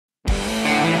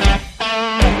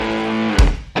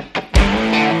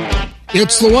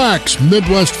It's the Wax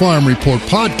Midwest Farm Report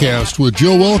podcast with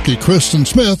Joe Welke, Kristen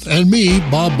Smith, and me,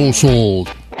 Bob Bosold.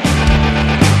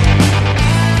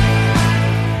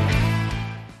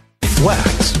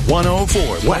 Wax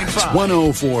 104.5. Wax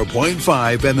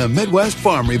 104.5 and the Midwest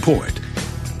Farm Report.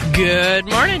 Good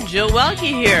morning, Joe Welke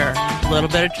here. A little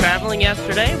bit of traveling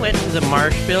yesterday. Went to the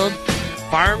Marshfield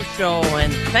Farm Show,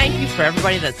 and thank you for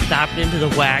everybody that stopped into the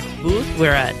Wax booth.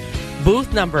 We're at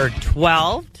booth number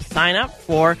 12 to sign up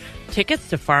for tickets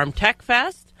to Farm Tech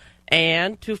Fest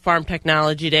and to Farm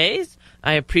Technology Days.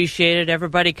 I appreciated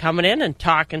everybody coming in and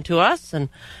talking to us, and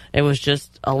it was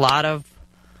just a lot of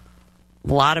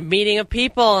meeting of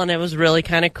people, and it was really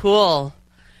kind of cool.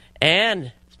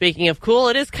 And speaking of cool,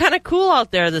 it is kind of cool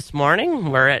out there this morning.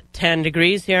 We're at 10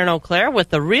 degrees here in Eau Claire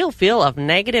with a real feel of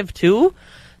 -2.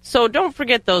 So don't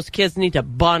forget those kids need to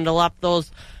bundle up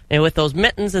with those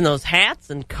mittens and those hats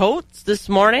and coats this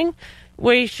morning.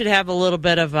 We should have a little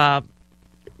bit of a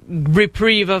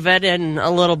reprieve of it in a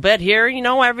little bit here. You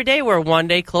know, every day we're one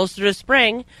day closer to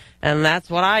spring, and that's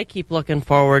what I keep looking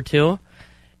forward to.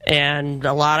 And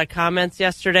a lot of comments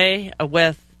yesterday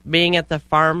with being at the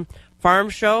farm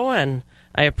show, and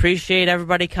I appreciate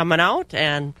everybody coming out,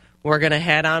 and we're going to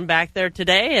head on back there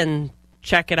today and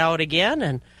check it out again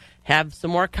and have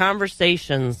some more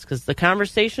conversations, because the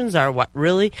conversations are what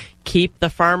really keep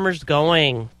the farmers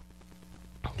going.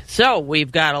 So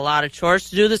we've got a lot of chores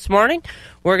to do this morning.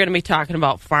 We're going to be talking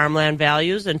about farmland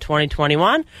values in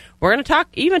 2021. We're going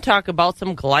to talk about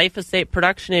some glyphosate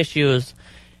production issues.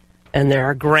 And there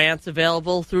are grants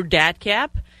available through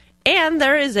DATCAP. And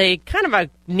there is a kind of a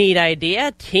neat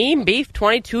idea, Team Beef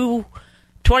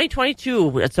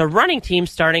 2022. It's a running team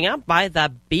starting up by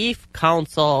the Beef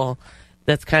Council.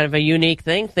 That's kind of a unique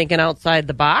thing, thinking outside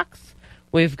the box.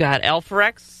 We've got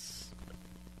Alpharex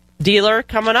dealer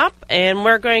coming up, and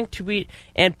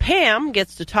and Pam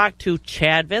gets to talk to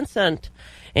Chad Vincent,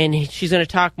 and she's going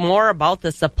to talk more about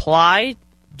the supply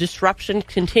disruption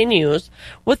continues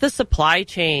with the supply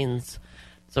chains.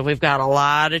 So we've got a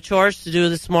lot of chores to do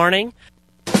this morning.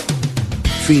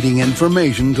 Feeding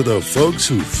information to the folks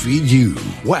who feed you.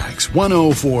 Wax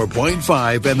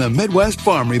 104.5 and the Midwest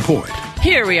Farm Report.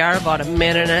 Here we are about a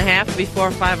minute and a half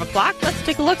before 5 o'clock. Let's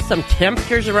take a look at some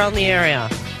temperatures around the area.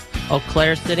 Eau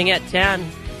Claire sitting at 10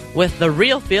 with the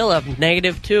real feel of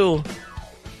 -2.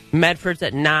 Medford's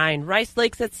at 9. Rice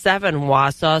Lake's at 7.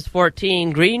 Wausau's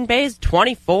 14. Green Bay's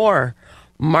 24.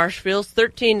 Marshfield's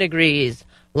 13 degrees.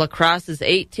 La Crosse is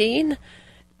 18.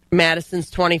 Madison's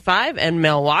 25. And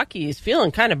Milwaukee's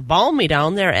feeling kind of balmy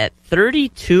down there at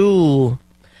 32.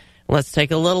 Let's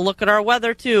take a little look at our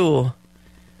weather, too.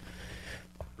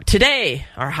 Today,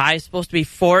 our high is supposed to be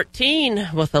 14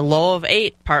 with a low of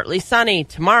 8, partly sunny.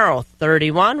 Tomorrow,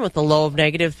 31 with a low of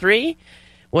 -3,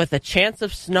 with a chance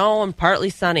of snow and partly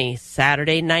sunny.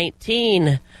 Saturday,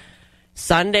 19.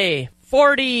 Sunday,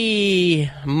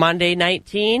 40. Monday,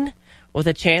 19 with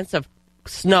a chance of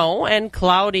snow and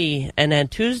cloudy. And then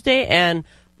Tuesday and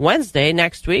Wednesday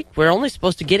next week, we're only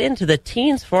supposed to get into the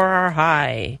teens for our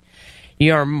high.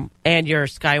 Your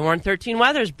Skywarn 13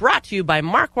 weather is brought to you by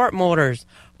Marquardt Motors.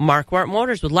 Marquardt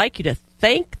Motors would like you to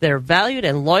thank their valued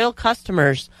and loyal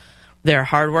customers, their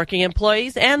hardworking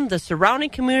employees, and the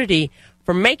surrounding community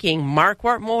for making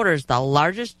Marquardt Motors the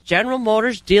largest General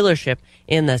Motors dealership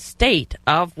in the state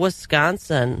of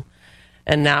Wisconsin.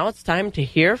 And now it's time to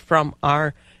hear from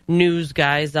our news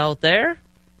guys out there.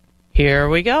 Here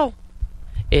we go.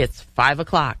 It's 5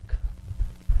 o'clock.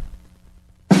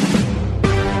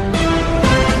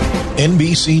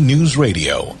 NBC News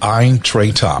Radio, I'm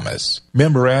Trey Thomas.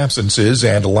 Member absences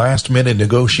and last-minute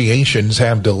negotiations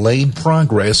have delayed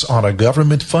progress on a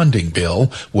government funding bill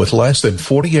with less than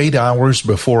 48 hours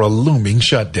before a looming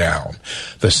shutdown.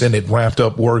 The Senate wrapped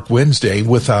up work Wednesday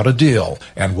without a deal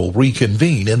and will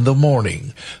reconvene in the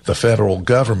morning. The federal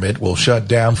government will shut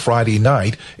down Friday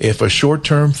night if a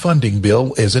short-term funding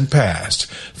bill isn't passed.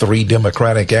 3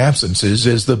 Democratic absences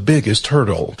is the biggest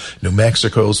hurdle. New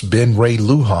Mexico's Ben Ray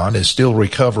Lujan is still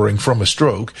recovering from a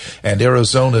stroke, and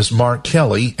Arizona's Mark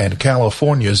Kelly and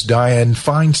California's Dianne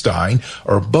Feinstein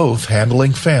are both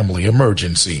handling family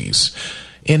emergencies.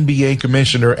 NBA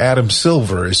Commissioner Adam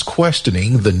Silver is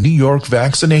questioning the New York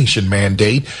vaccination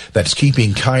mandate that's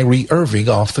keeping Kyrie Irving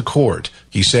off the court.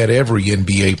 He said every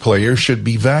NBA player should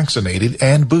be vaccinated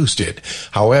and boosted.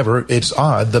 However, it's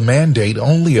odd the mandate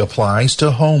only applies to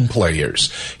home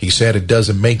players. He said it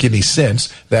doesn't make any sense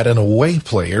that an away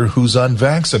player who's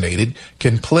unvaccinated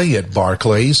can play at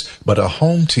Barclays, but a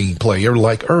home team player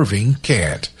like Irving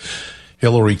can't.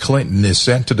 Hillary Clinton is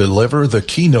set to deliver the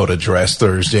keynote address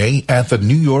Thursday at the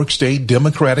New York State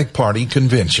Democratic Party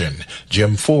convention.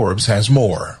 Jim Forbes has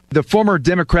more. The former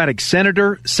Democratic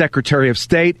senator, Secretary of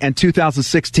State, and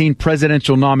 2016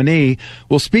 presidential nominee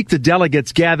will speak to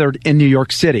delegates gathered in New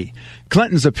York City.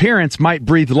 Clinton's appearance might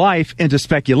breathe life into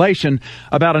speculation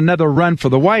about another run for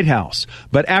the White House.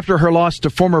 But after her loss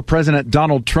to former President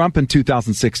Donald Trump in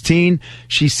 2016,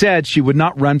 she said she would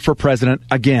not run for president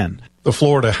again. The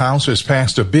Florida House has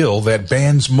passed a bill that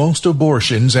bans most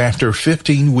abortions after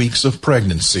 15 weeks of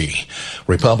pregnancy.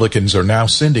 Republicans are now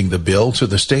sending the bill to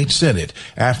the state Senate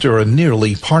after a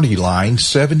nearly party-line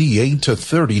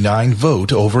 78-39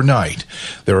 vote overnight.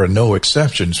 There are no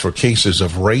exceptions for cases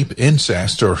of rape,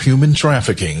 incest, or human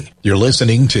trafficking. You're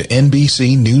listening to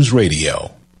NBC News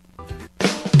Radio.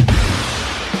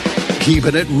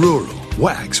 Keeping it rural.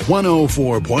 Wax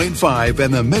 104.5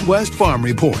 and the Midwest Farm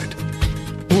Report.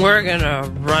 We're going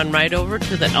to run right over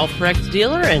to the Alforex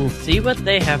dealer and see what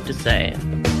they have to say.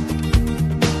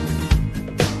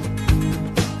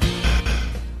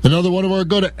 Another one of our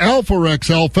good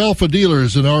Alforex alfalfa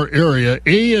dealers in our area,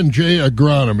 A&J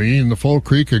Agronomy in the Fall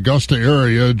Creek, Augusta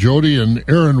area. Jody and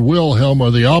Aaron Wilhelm are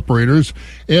the operators,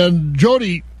 and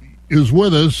Jody is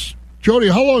with us. Jody,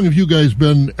 how long have you guys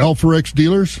been Alforex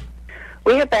dealers?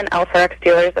 We have been Alforex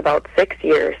dealers about 6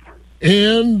 years.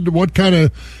 And what kind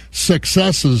of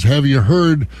successes have you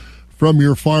heard from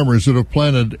your farmers that have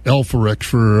planted Alforex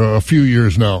for a few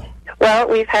years now? Well,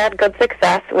 we've had good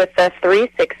success with the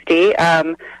 360,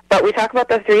 but we talk about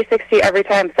the 360 every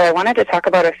time, so I wanted to talk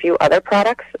about a few other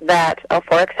products that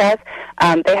Alforex has.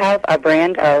 They have a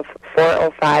brand of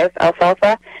 405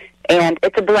 alfalfa, and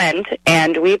it's a blend,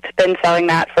 and we've been selling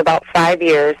that for about 5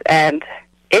 years, and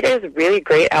it is really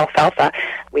great alfalfa.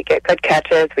 We get good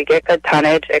catches, we get good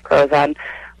tonnage. It grows on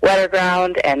wetter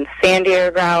ground and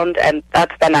sandier ground, and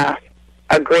that's been a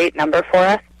great number for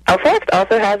us. Alforex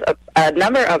also has a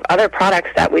number of other products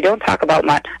that we don't talk about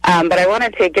much, but I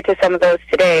wanted to get to some of those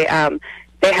today.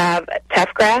 They have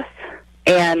teff grass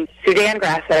and Sudan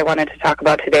grass that I wanted to talk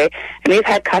about today, and we've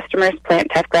had customers plant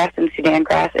teff grass and Sudan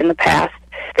grass in the past.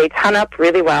 They ton up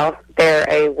really well. They're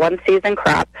a one-season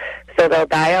crop, so they'll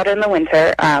die out in the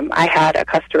winter. I had a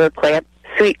customer plant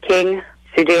Sweet King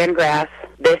Sudan grass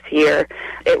this year.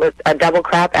 It was a double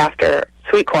crop after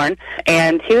sweet corn,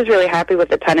 and he was really happy with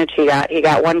the tonnage he got. He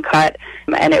got one cut,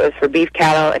 and it was for beef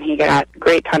cattle, and he got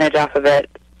great tonnage off of it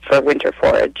for winter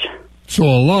forage. So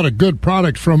a lot of good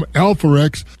products from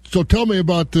Alforex. So tell me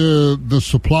about the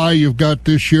supply you've got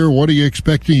this year. What are you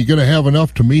expecting? You going to have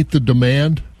enough to meet the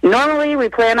demand? Normally, we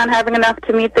plan on having enough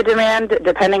to meet the demand,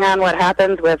 depending on what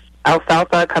happens with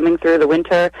alfalfa coming through the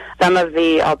winter. Some of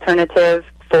the alternative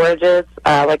forages,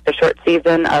 like the short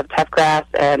season of teff grass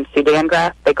and Sudan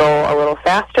grass, they go a little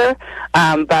faster.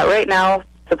 But right now,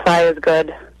 supply is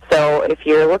good. So if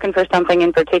you're looking for something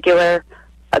in particular,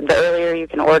 the earlier you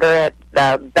can order it,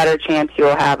 the better chance you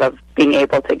will have of being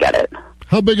able to get it.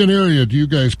 How big an area do you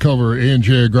guys cover,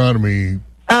 A&J Agronomy?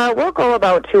 We'll go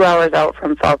about 2 hours out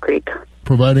from Fall Creek.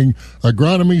 Providing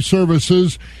agronomy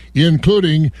services,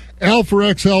 including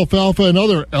Alforex alfalfa and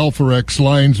other Alforex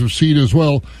lines of seed as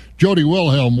well. Jody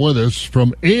Wilhelm with us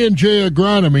from A&J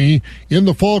Agronomy in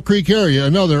the Fall Creek area,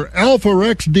 another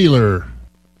Alforex dealer.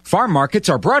 Farm markets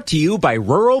are brought to you by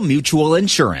Rural Mutual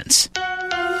Insurance.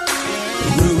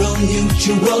 Rural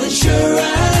Mutual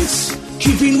Insurance,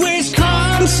 keeping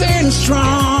Wisconsin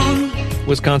strong.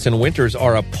 Wisconsin winters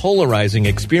are a polarizing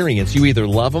experience. You either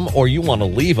love them or you want to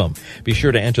leave them. Be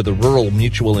sure to enter the Rural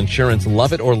Mutual Insurance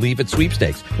Love It or Leave It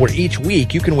sweepstakes, where each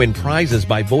week you can win prizes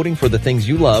by voting for the things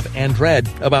you love and dread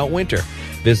about winter.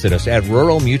 Visit us at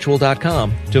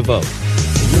ruralmutual.com to vote.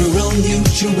 Rural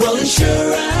Mutual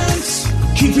Insurance,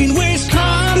 keeping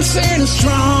Wisconsin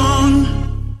strong.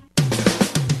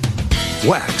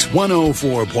 Wax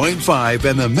 104.5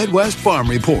 and the Midwest Farm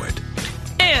Report.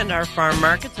 And our farm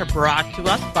markets are brought to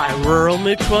us by Rural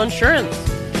Mutual Insurance.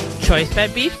 Choice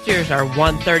fed beef steers are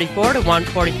 $134 to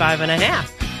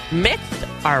 $145.5. Mixed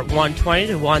are $120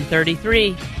 to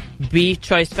 $133.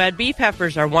 Choice fed beef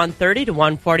heifers are $130 to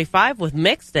 $145, with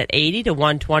mixed at $80 to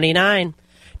 $129.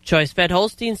 Choice fed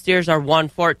Holstein steers are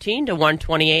 $114 to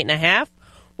 $128.5,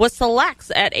 with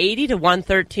selects at $80 to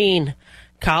 $113.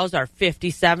 Cows are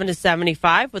 $57 to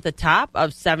 $75, with a top of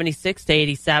 $76 to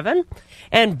 $87,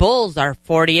 and bulls are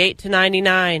 $48 to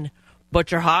 $99.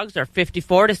 Butcher hogs are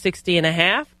 $54 to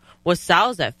 $60.5, with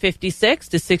sows at $56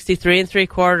 to $63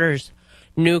 3/4.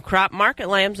 New crop market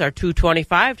lambs are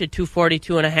 $225 to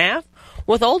 $242.5,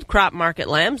 with old crop market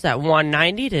lambs at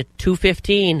 $190 to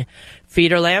 $215.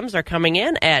 Feeder lambs are coming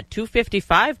in at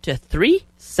 $255 to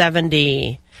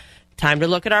 $370. Time to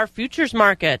look at our futures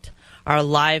market. Our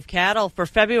live cattle for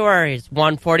February is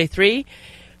 143,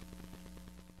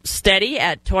 steady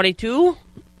at 22.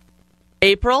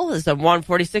 April is a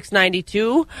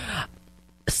 146.92,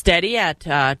 steady at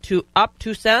up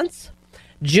 2 cents.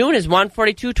 June is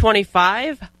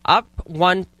 142.25, up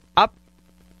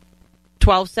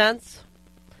 12 cents.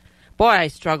 Boy, I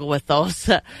struggle with those.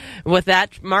 With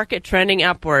that market trending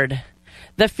upward.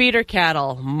 The feeder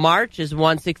cattle, March is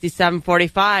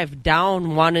 167.45, down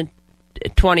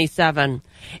 1.27.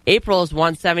 April is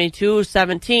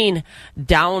 172.17,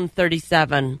 down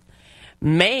 37.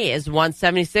 May is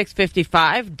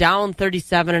 176.55, down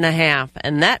 37.5,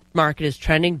 and that market is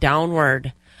trending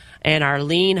downward. And our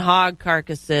lean hog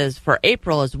carcasses for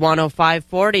April is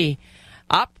 105.40,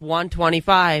 up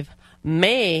 125.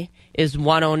 May is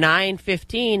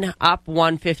 109.15, up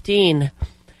 115.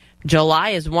 July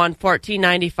is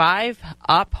 114.95,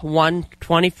 up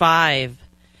 125.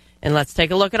 And let's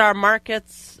take a look at our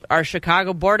markets. Our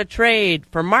Chicago Board of Trade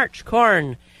for March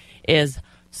corn is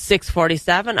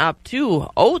 6.47, up 2.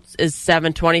 Oats is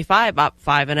 7.25, up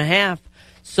 5.5.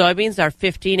 Soybeans are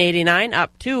 $15.89,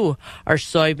 up 2. Our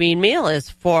soybean meal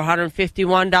is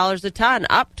 $451 a ton,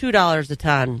 up $2 a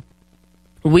ton.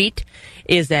 Wheat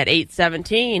is at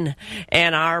 $8.17,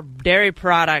 and our dairy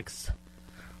products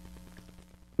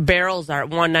barrels are at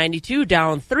 $192,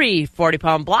 down 3.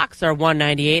 40-pound blocks are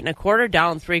 $198.25,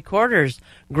 down 3/4.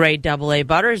 Grade AA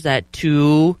butters at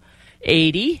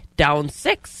 $2.80, down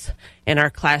 6. And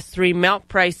our Class 3 milk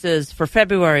prices for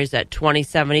February is at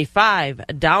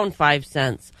 $20.75, down 5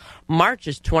 cents. March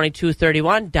is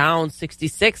 $22.31, down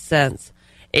 66 cents.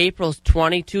 April's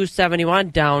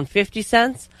 $22.71, down 50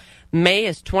 cents. May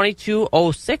is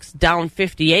 $22.06, down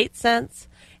 58 cents.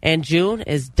 And June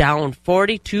is down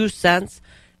 42 cents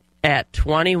at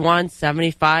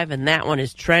 $21.75, and that one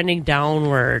is trending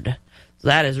downward. So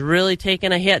that has really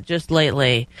taken a hit just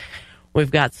lately.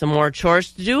 We've got some more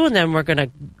chores to do, and then we're going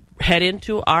to head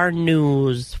into our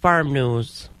news, farm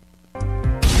news.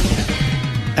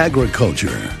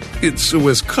 Agriculture. It's a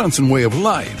Wisconsin way of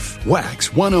life. Wax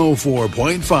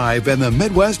 104.5 and the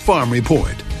Midwest Farm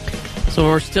Report. So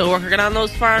we're still working on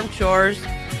those farm chores.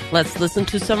 Let's listen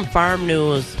to some farm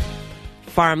news.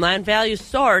 Farmland values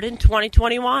soared in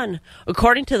 2021.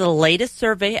 According to the latest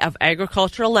survey of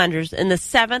agricultural lenders in the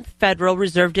 7th Federal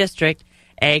Reserve District,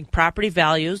 ag property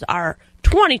values are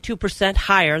 22%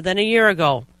 higher than a year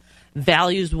ago.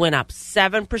 Values went up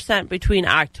 7% between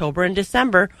October and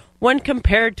December when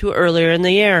compared to earlier in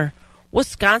the year.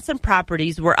 Wisconsin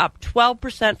properties were up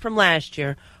 12% from last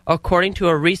year, according to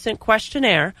a recent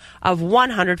questionnaire of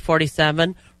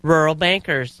 147 rural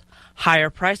bankers. Higher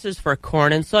prices for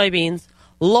corn and soybeans,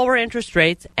 lower interest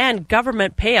rates, and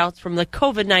government payouts from the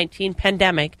COVID-19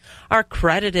 pandemic are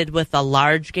credited with the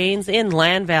large gains in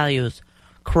land values.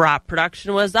 Crop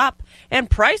production was up,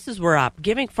 and prices were up,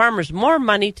 giving farmers more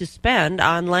money to spend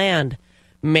on land.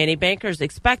 Many bankers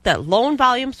expect that loan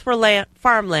volumes for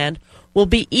farmland will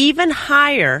be even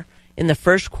higher in the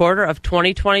first quarter of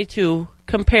 2022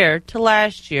 compared to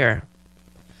last year.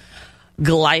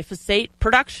 Glyphosate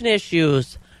production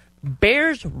issues.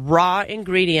 Bayer's raw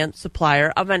ingredient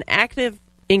supplier of an active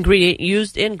ingredient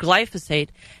used in glyphosate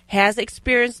has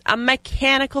experienced a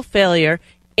mechanical failure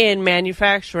in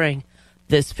manufacturing.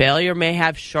 This failure may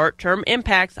have short-term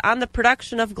impacts on the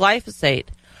production of glyphosate.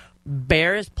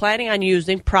 Bayer is planning on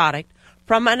using product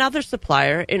from another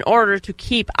supplier in order to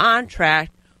keep on track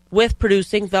with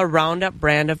producing the Roundup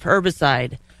brand of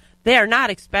herbicide. They are not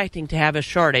expecting to have a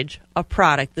shortage of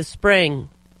product this spring.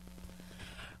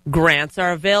 Grants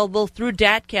are available through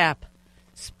DATCAP.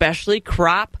 Specialty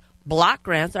crop block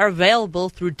grants are available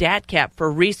through DATCAP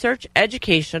for research,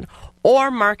 education,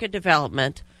 or market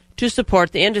development to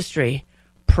support the industry.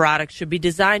 Products should be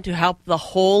designed to help the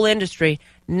whole industry,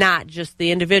 not just the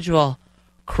individual.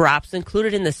 Crops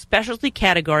included in the specialty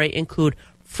category include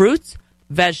fruits,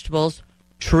 vegetables,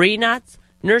 tree nuts,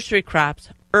 nursery crops,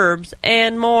 herbs,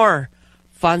 and more.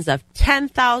 Funds of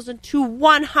 $10,000 to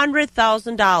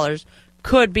 $100,000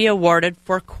 could be awarded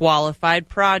for qualified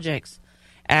projects.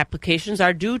 Applications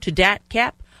are due to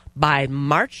DATCAP by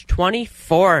March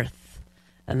 24th.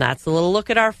 And that's a little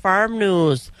look at our farm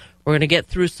news. We're going to get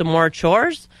through some more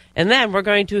chores, and then we're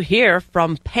going to hear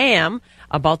from Pam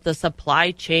about the supply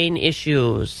chain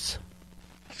issues.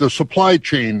 The supply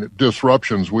chain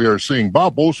disruptions we are seeing.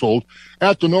 Bob Bosold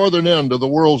at the northern end of the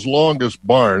world's longest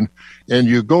barn, and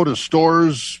you go to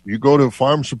stores, you go to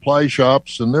farm supply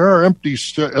shops, and there are empty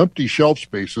shelf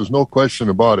spaces, no question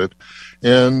about it.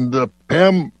 And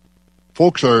Pam,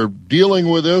 folks are dealing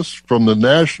with this from the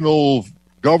national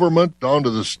government down to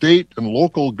the state and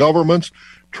local governments,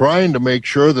 trying to make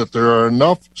sure that there are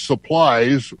enough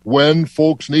supplies when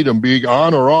folks need them, being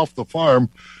on or off the farm.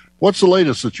 What's the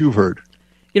latest that you've heard?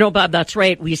 You know, Bob, that's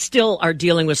right. We still are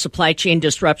dealing with supply chain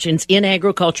disruptions in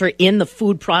agriculture, in the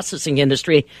food processing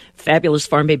industry. Fabulous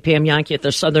farm babe Pam Yankee at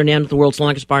the southern end of the world's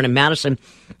longest barn in Madison.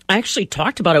 I actually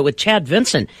talked about it with Chad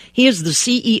Vincent. He is the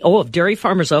CEO of Dairy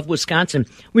Farmers of Wisconsin.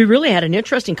 We really had an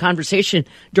interesting conversation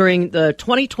during the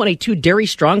 2022 Dairy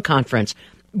Strong Conference,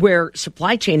 where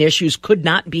supply chain issues could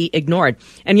not be ignored.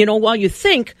 And, you know, while you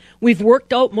think we've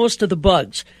worked out most of the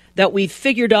bugs, that we've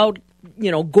figured out,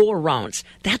 you know, go-arounds,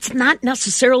 that's not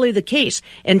necessarily the case.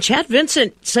 And Chad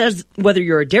Vincent says whether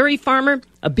you're a dairy farmer,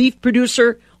 a beef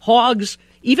producer, hogs,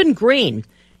 even grain,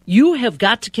 you have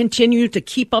got to continue to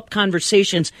keep up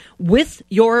conversations with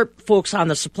your folks on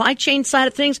the supply chain side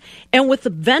of things and with the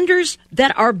vendors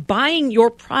that are buying your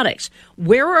products.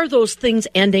 Where are those things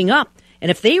ending up? And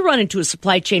if they run into a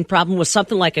supply chain problem with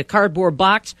something like a cardboard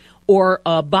box or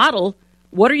a bottle,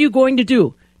 what are you going to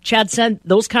do? Chad said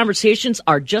those conversations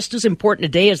are just as important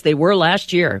today as they were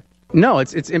last year. No,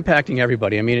 it's impacting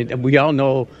everybody. I mean, we all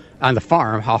know on the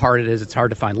farm how hard it is. It's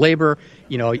hard to find labor.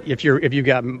 You know, if you've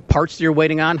got parts you're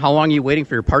waiting on, how long are you waiting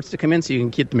for your parts to come in so you can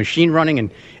keep the machine running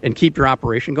and keep your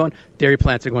operation going? Dairy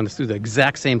plants are going through the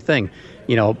exact same thing.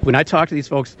 You know, when I talk to these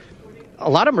folks, a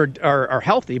lot of them are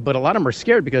healthy, but a lot of them are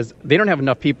scared because they don't have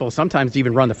enough people sometimes to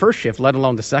even run the first shift, let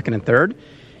alone the second and third.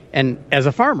 And as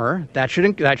a farmer,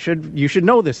 you should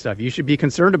know this stuff. You should be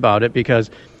concerned about it because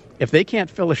if they can't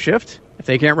fill a shift, if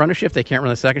they can't run a shift, they can't run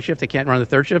the second shift, they can't run the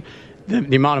third shift,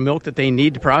 the amount of milk that they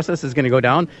need to process is going to go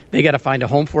down. They got to find a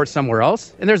home for it somewhere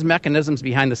else. And there's mechanisms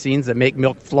behind the scenes that make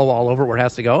milk flow all over where it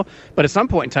has to go. But at some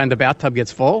point in time, the bathtub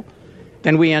gets full.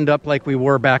 Then we end up like we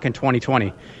were back in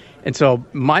 2020. And so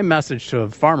my message to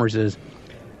farmers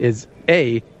is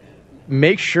A,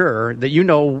 make sure that you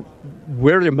know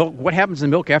where the milk, what happens to the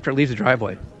milk after it leaves the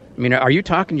driveway. I mean, are you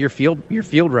talking to your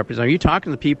field representative? Are you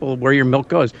talking to the people where your milk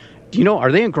goes? Do you know,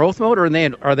 are they in growth mode or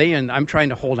are they in I'm trying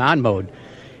to hold on mode?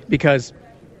 Because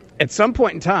at some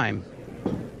point in time,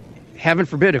 heaven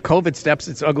forbid, if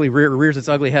COVID rears its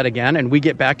ugly head again, and we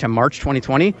get back to March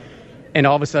 2020, and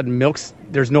all of a sudden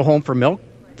there's no home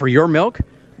for your milk,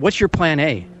 what's your plan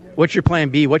A? What's your plan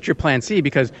B? What's your plan C?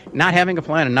 Because not having a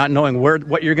plan and not knowing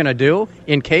what you're going to do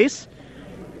in case,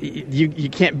 you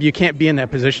can't be in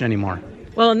that position anymore.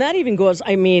 Well, and that even goes,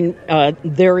 I mean,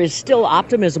 there is still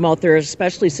optimism out there,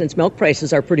 especially since milk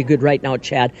prices are pretty good right now,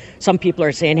 Chad. Some people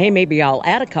are saying, hey, maybe I'll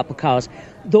add a couple cows.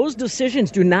 Those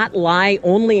decisions do not lie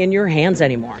only in your hands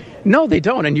anymore. No, they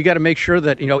don't. And you got to make sure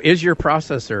that, you know, is your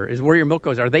processor, is where your milk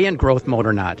goes, are they in growth mode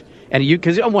or not? And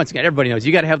because once again, everybody knows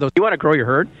you got to have those. You want to grow your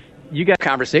herd, you got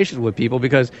conversations with people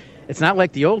because it's not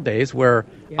like the old days where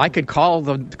I could call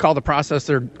the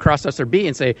processor B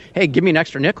and say, hey, give me an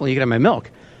extra nickel and you can have my milk.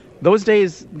 Those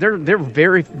days, they're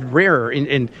very rare,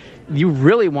 and you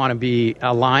really want to be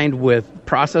aligned with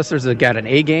processors that got an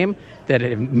A game, that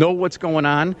know what's going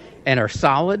on and are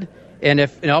solid. And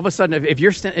all of a sudden, if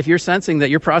you're sensing that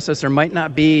your processor might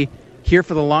not be here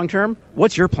for the long term,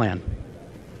 what's your plan?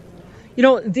 You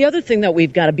know, the other thing that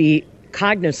we've got to be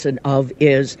cognizant of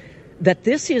is that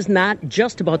this is not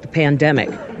just about the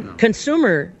pandemic.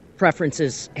 Consumer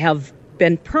preferences have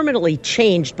been permanently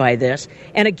changed by this.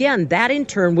 And again, that in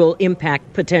turn will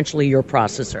impact potentially your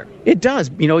processor. It does.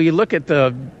 You know, you look at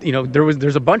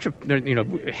there's a bunch of,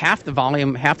 half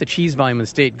the cheese volume in the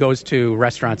state goes to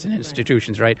restaurants and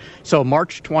institutions, right? So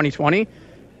March 2020,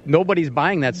 nobody's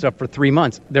buying that stuff for 3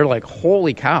 months. They're like,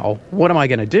 holy cow, what am I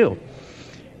going to do?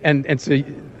 And so,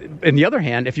 on the other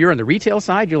hand, if you're on the retail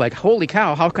side, you're like, holy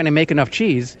cow, how can I make enough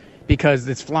cheese? Because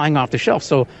it's flying off the shelf.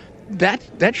 So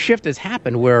that shift has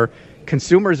happened where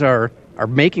consumers are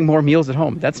making more meals at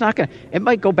home. That's not going to, it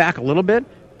might go back a little bit,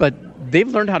 but they've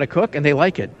learned how to cook and they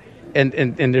like it. And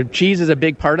their cheese is a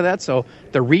big part of that. So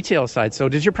the retail side. So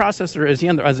does your processor, is he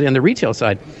on the retail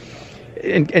side?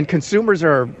 And consumers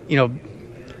are,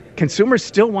 consumers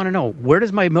still want to know, where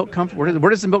does my milk come from? Where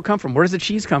does the milk come from? Where does the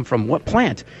cheese come from? What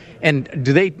plant? And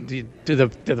do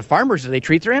the farmers, do they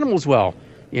treat their animals well?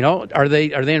 Are they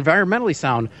environmentally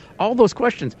sound? All those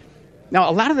questions. Now,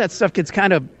 a lot of that stuff gets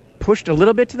kind of pushed a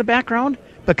little bit to the background,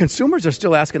 but consumers are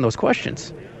still asking those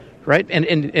questions, right?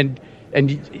 And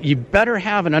you better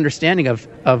have an understanding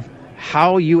of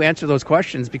how you answer those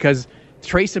questions, because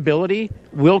traceability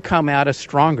will come at us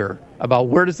stronger about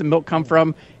where does the milk come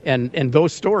from, and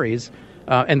those stories.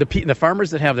 And the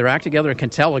farmers that have their act together and can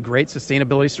tell a great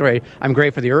sustainability story. I'm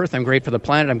great for the earth. I'm great for the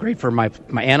planet. I'm great for my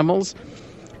animals.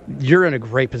 You're in a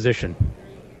great position.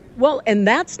 Well, and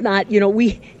that's not,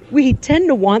 we tend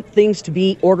to want things to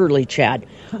be orderly, Chad.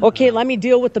 Okay, let me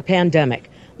deal with the pandemic.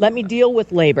 Let me deal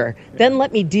with labor. Then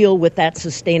let me deal with that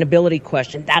sustainability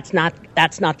question. That's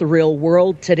not the real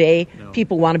world today. No.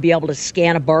 People want to be able to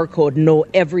scan a barcode and know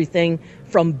everything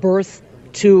from birth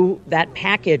to that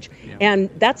package. Yeah. And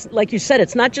that's, like you said,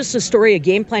 it's not just a story, a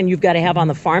game plan you've got to have on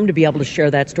the farm to be able to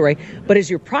share that story, but as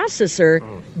your processor,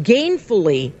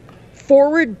 gainfully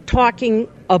forward talking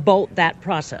about that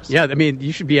process. Yeah, I mean,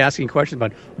 you should be asking questions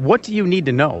about what do you need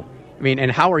to know? I mean,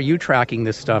 and how are you tracking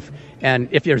this stuff? And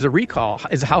if there's a recall,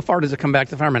 how far does it come back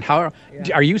to the farm? And how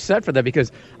are you set for that?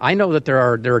 Because I know that there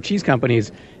are cheese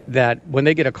companies that when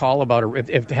they get a call about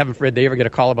if heaven forbid they ever get a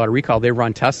call about a recall, they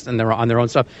run tests and they're on their own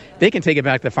stuff. They can take it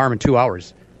back to the farm in 2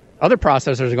 hours. Other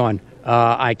processors are going,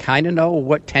 I kind of know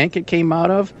what tank it came out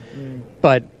of,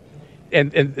 but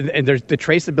and there's the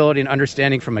traceability and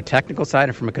understanding from a technical side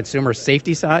and from a consumer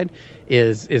safety side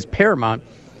is paramount.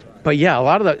 But yeah, a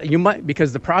lot of the you might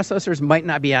because the processors might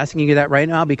not be asking you that right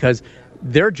now because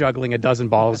they're juggling a dozen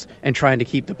balls and trying to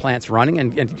keep the plants running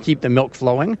and keep the milk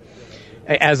flowing,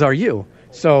 as are you.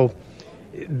 So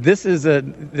this is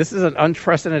an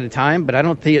unprecedented time, but I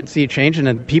don't see it changing.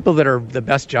 And people that are the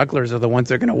best jugglers are the ones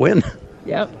that are going to win.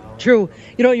 Yeah, true.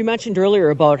 You know, you mentioned earlier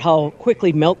about how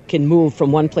quickly milk can move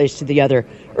from one place to the other.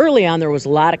 Early on, there was a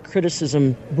lot of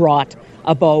criticism brought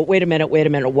about, wait a minute,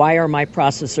 why are my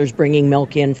processors bringing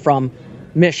milk in from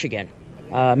Michigan,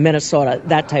 Minnesota,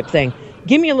 that type of thing?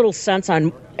 Give me a little sense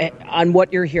on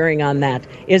what you're hearing on that.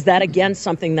 Is that, again,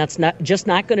 something that's not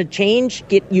going to change?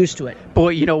 Get used to it. Boy,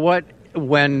 you know what?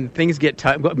 When things get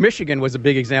tight, Michigan was a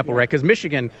big example, right? Because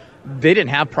Michigan, they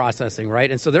didn't have processing, right?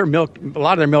 And so their milk, a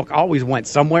lot of their milk always went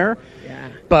somewhere. Yeah.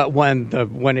 But when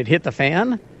it hit the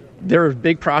fan, there are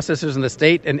big processors in the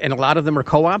state, and a lot of them are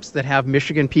co-ops that have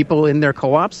Michigan people in their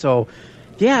co-ops. So,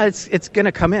 yeah, it's going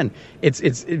to come in.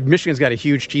 Michigan's got a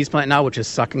huge cheese plant now, which is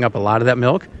sucking up a lot of that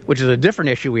milk, which is a different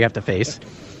issue we have to face.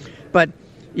 But,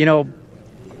 you know,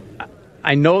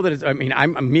 I know that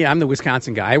I'm the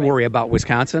Wisconsin guy. I worry about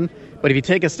Wisconsin. But if you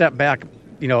take a step back,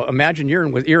 you know, imagine you're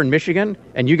in Michigan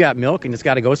and you got milk and it's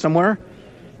got to go somewhere,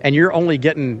 and you're only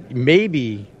getting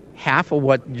maybe half of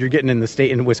what you're getting in the state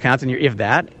in Wisconsin, if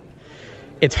that.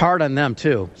 It's hard on them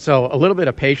too. So a little bit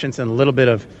of patience and a little bit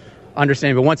of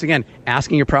understanding. But once again,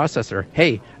 asking your processor,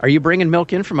 hey, are you bringing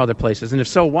milk in from other places? And if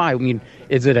so, why? I mean,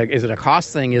 is it a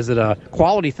cost thing? Is it a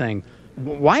quality thing?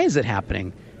 Why is it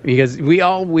happening? Because we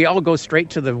all go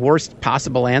straight to the worst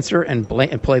possible answer and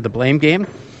play the blame game.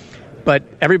 But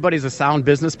everybody's a sound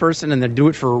business person, and they do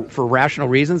it for rational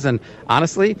reasons. And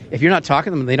honestly, if you're not talking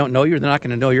to them and they don't know you, they're not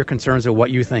going to know your concerns or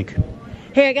what you think.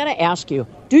 Hey, I got to ask you,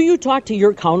 do you talk to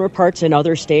your counterparts in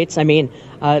other states? I mean,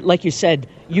 like you said,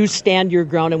 you stand your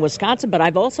ground in Wisconsin, but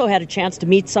I've also had a chance to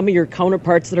meet some of your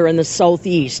counterparts that are in the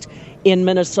Southeast, in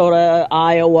Minnesota,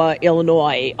 Iowa,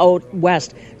 Illinois, out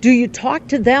west. Do you talk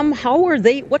to them? How are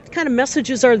they? What kind of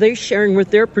messages are they sharing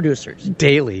with their producers?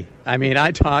 Daily. I mean,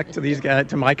 I talk to these guys,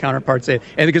 to my counterparts, and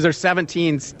because there's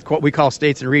 17 what we call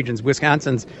states and regions.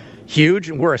 Wisconsin's huge,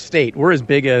 and we're a state. We're as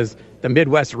big as the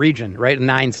Midwest region, right?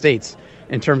 9 states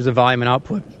in terms of volume and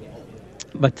output.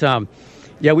 But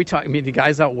yeah, we talk. I mean, the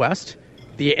guys out west,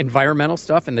 the environmental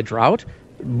stuff and the drought.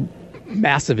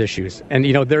 Massive issues. And,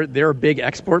 you know, they're a big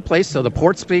export place, so the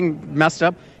port's being messed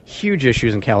up. Huge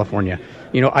issues in California.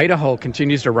 You know, Idaho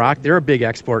continues to rock. They're a big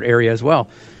export area as well.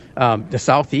 The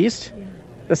Southeast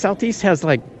has,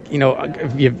 like, you know,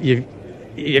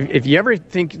 if you ever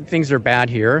think things are bad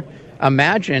here,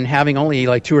 imagine having only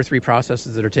like 2 or 3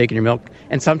 processors that are taking your milk,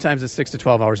 and sometimes it's 6 to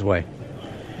 12 hours away.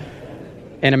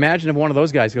 And imagine if one of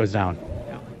those guys goes down,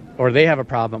 or they have a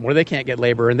problem, or they can't get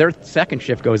labor, and their second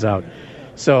shift goes out.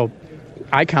 So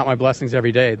I count my blessings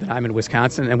every day that I'm in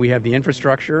Wisconsin and we have the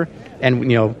infrastructure,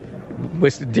 and, you know,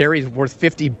 dairy is worth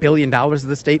 $50 billion to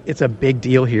the state. It's a big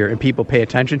deal here, and people pay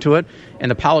attention to it, and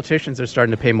the politicians are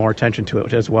starting to pay more attention to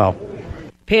it as well.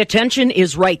 Pay attention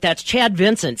is right. That's Chad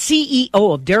Vincent, CEO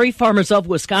of Dairy Farmers of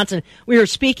Wisconsin. We are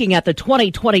speaking at the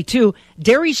 2022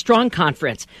 Dairy Strong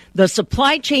Conference. The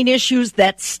supply chain issues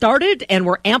that started and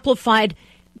were amplified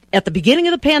at the beginning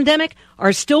of the pandemic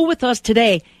are still with us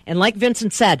today. And like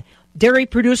Vincent said, dairy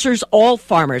producers, all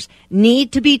farmers,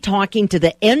 need to be talking to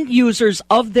the end users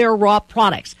of their raw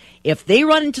products. If they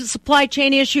run into supply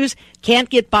chain issues, can't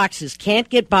get boxes, can't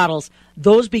get bottles,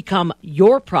 those become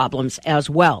your problems as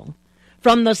well.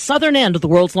 From the southern end of the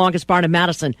world's longest barn in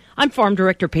Madison, I'm Farm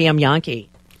Director Pam Yankee.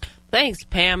 Thanks,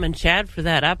 Pam and Chad, for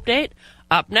that update.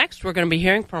 Up next, we're going to be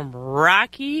hearing from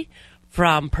Rocky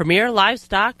from Premier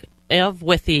Livestock of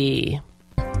Withee.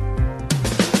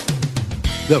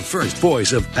 The first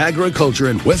voice of agriculture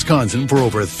in Wisconsin for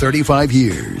over 35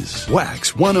 years.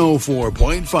 Wax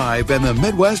 104.5 and the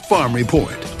Midwest Farm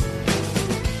Report.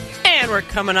 And we're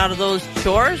coming out of those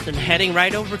chores and heading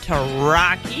right over to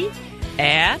Rocky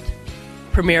at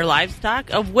Premier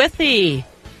Livestock of Withee.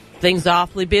 Things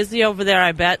awfully busy over there,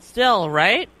 I bet, still,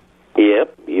 right?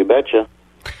 Yep, you betcha.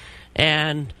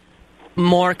 And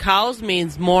more cows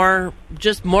means more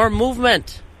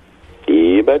movement.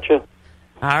 You betcha.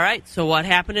 All right, so what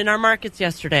happened in our markets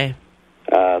yesterday?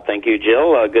 Thank you,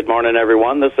 Jill. Good morning,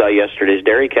 everyone. This yesterday's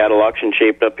dairy cattle auction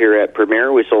shaped up here at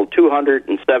Premier. We sold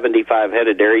 275 head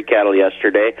of dairy cattle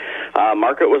yesterday.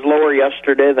 Market was lower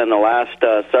yesterday than the last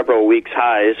several weeks'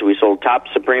 highs. We sold top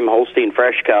Supreme Holstein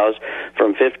fresh cows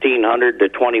from 1,500 to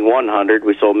 2,100.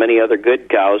 We sold many other good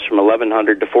cows from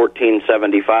 1,100 to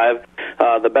 1,475.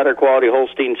 The better quality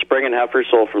Holstein spring and heifers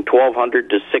sold from 1,200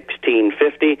 to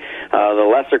 1,650. The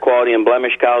lesser quality and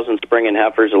blemish cows and spring and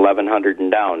heifers 1,100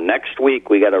 and down. Next week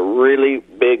we got a really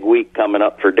big week coming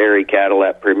up for dairy cattle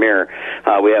at Premier.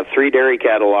 We have 3 dairy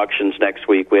cattle auctions next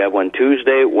week. We have one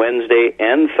Tuesday, Wednesday,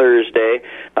 and Thursday.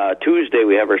 Tuesday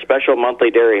we have our special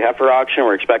monthly dairy heifer auction.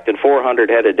 We're expecting 400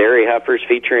 head of dairy heifers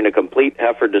featuring a complete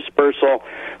heifer dispersal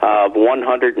of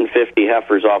 150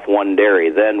 heifers off one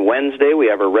dairy. Then Wednesday we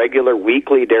have a regular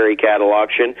weekly dairy cattle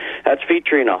auction. That's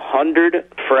featuring 100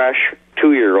 fresh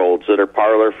 2-year-olds that are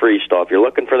parlor freestall. If you're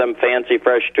looking for them fancy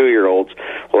fresh 2-year-olds,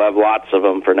 we'll have lots of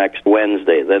them for next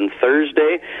Wednesday. Then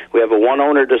Thursday, we have a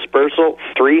one-owner dispersal,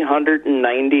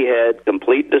 390 head,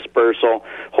 complete dispersal,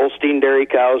 Holstein dairy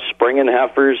cows, spring and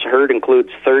heifers. Herd includes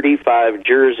 35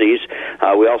 jerseys.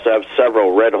 We also have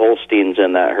several red Holsteins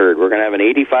in that herd. We're going to have an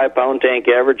 85-pound tank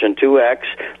average and 2X,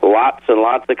 lots and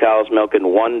lots of cows milking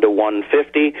 1 to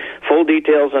 150. Full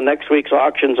details on next week's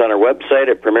auctions on our website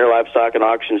at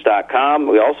PremierLivestockAndAuctions.com.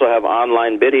 We also have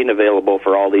online bidding available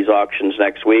for all these auctions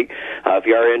next week. If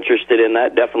you are interested in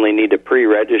that, definitely need to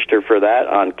pre-register for that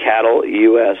on Cattle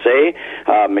USA.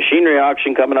 Machinery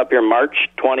auction coming up here March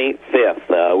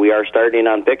 25th. We are starting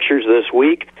on pictures this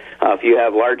week. If you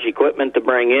have large equipment to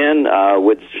bring in,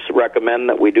 would just recommend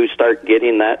that we do start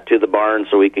getting that to the barn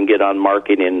so we can get on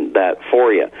marketing that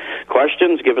for you.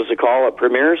 Questions, give us a call at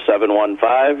Premier,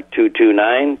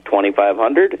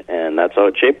 715-229-2500, and that's how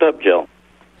it shaped up, Jill.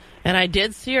 And I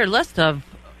did see your list of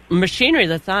machinery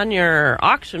that's on your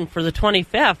auction for the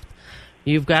 25th.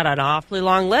 You've got an awfully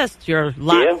long list. Your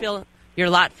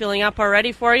lot filling up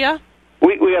already for you?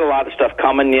 We got a lot of stuff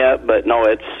coming yet, but no,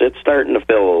 it's starting to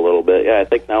fill a little bit. Yeah, I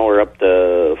think now we're up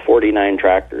to 49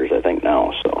 tractors, I think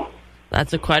now. So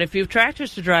that's quite a few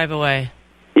tractors to drive away.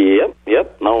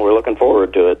 Yep. No, we're looking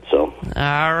forward to it. So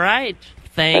all right.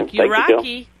 Thank you,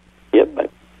 Rocky. Yep. Bye.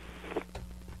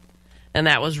 And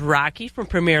that was Rocky from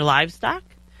Premier Livestock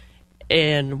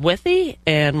in Withee.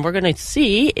 And we're going to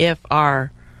see if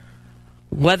our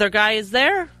weather guy is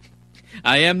there.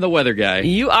 I am the weather guy.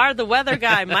 You are the weather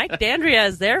guy. Mike Dandria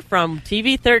is there from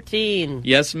TV 13.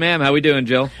 Yes, ma'am. How we doing,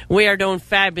 Jill? We are doing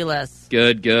fabulous.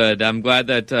 Good. I'm glad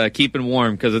that keeping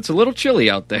warm because it's a little chilly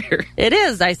out there. It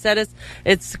is. I said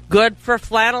it's good for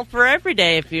flannel for every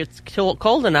day if it's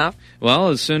cold enough. Well,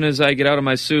 as soon as I get out of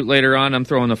my suit later on, I'm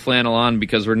throwing the flannel on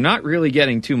because we're not really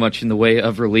getting too much in the way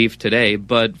of relief today.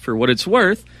 But for what it's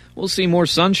worth, we'll see more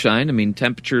sunshine. I mean,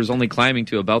 temperatures only climbing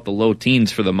to about the low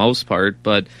teens for the most part,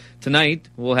 but tonight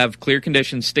we'll have clear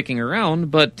conditions sticking around,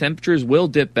 but temperatures will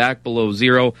dip back below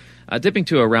zero, dipping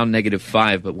to around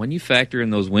 -5. But when you factor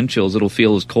in those wind chills, it'll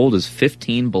feel as cold as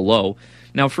 15 below.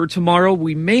 Now, for tomorrow,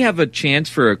 we may have a chance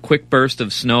for a quick burst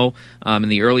of snow in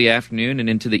the early afternoon and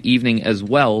into the evening as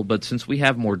well, but since we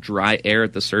have more dry air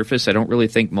at the surface, I don't really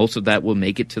think most of that will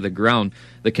make it to the ground.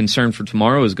 The concern for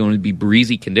tomorrow is going to be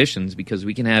breezy conditions because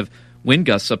we can have wind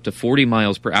gusts up to 40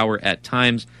 miles per hour at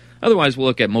times. Otherwise, we'll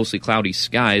look at mostly cloudy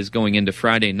skies going into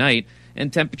Friday night,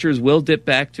 and temperatures will dip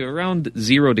back to around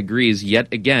 0 degrees yet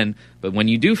again. But when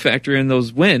you do factor in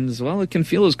those winds, well, it can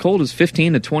feel as cold as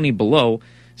 15 to 20 below.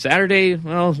 Saturday,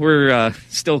 well, we're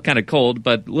still kind of cold,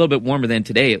 but a little bit warmer than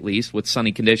today at least, with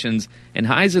sunny conditions and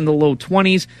highs in the low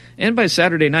 20s. And by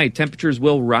Saturday night, temperatures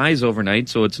will rise overnight,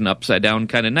 so it's an upside-down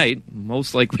kind of night,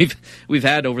 most like we've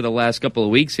had over the last couple of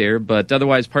weeks here. But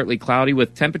otherwise, partly cloudy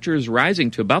with temperatures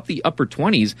rising to about the upper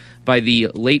 20s by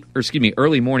the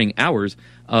early morning hours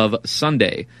of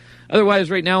Sunday.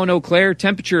 Otherwise, right now in Eau Claire,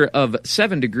 temperature of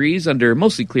 7 degrees under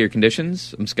mostly clear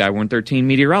conditions. I'm Skywarn 13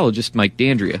 meteorologist Mike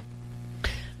Dandria.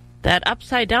 That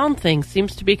upside-down thing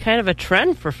seems to be kind of a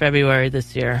trend for February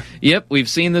this year. Yep, we've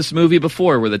seen this movie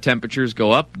before where the temperatures go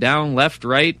up, down, left,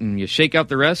 right, and you shake out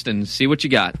the rest and see what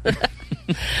you got.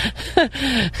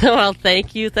 Well,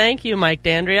 thank you, Mike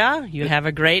Dandria. You have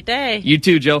a great day. You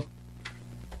too, Jill.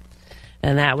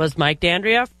 And that was Mike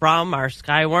D'Andrea from our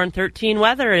Skywarn 13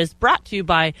 weather. It is brought to you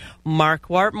by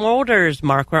Marquardt Motors.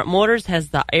 Marquardt Motors has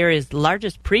the area's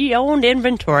largest pre-owned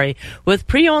inventory with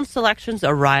pre-owned selections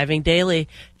arriving daily.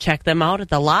 Check them out at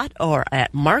the lot or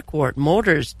at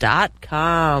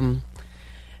marquardtmotors.com.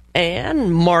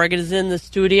 And Morgan is in the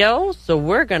studio, so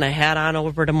we're going to head on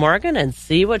over to Morgan and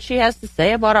see what she has to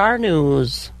say about our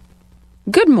news.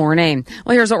 Good morning.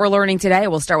 Well, here's what we're learning today.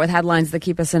 We'll start with headlines that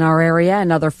keep us in our area.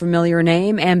 Another familiar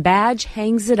name and badge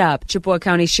hangs it up. Chippewa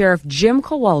County Sheriff Jim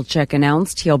Kowalczyk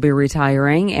announced he'll be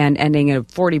retiring and ending a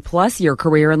 40-plus year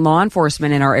career in law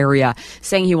enforcement in our area,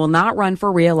 saying he will not run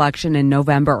for re-election in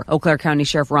November. Eau Claire County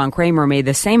Sheriff Ron Kramer made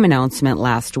the same announcement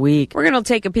last week. We're going to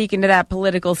take a peek into that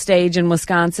political stage in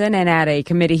Wisconsin, and at a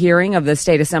committee hearing of the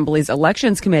State Assembly's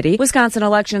Elections Committee, Wisconsin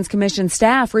Elections Commission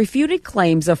staff refuted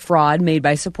claims of fraud made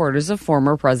by supporters of former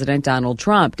President Donald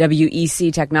Trump.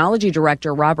 WEC Technology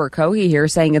Director Robert Cohey here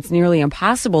saying it's nearly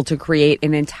impossible to create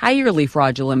an entirely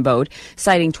fraudulent vote,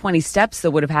 citing 20 steps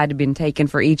that would have had to been taken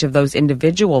for each of those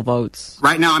individual votes.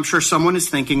 Right now, I'm sure someone is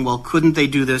thinking, well, couldn't they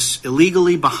do this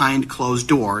illegally behind closed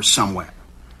doors somewhere?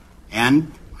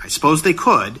 And I suppose they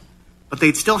could, but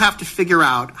they'd still have to figure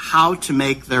out how to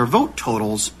make their vote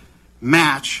totals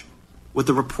match with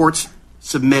the reports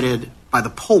submitted by the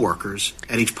poll workers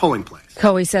at each polling place.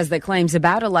 Cohey says that claims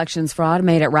about elections fraud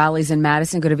made at rallies in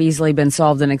Madison could have easily been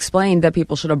solved, and explained that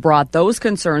people should have brought those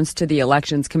concerns to the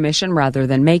Elections Commission rather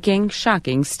than making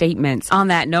shocking statements. On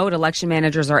that note, election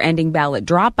managers are ending ballot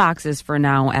drop boxes for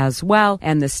now as well,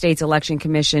 and the state's Election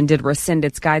Commission did rescind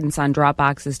its guidance on drop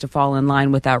boxes to fall in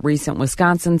line with that recent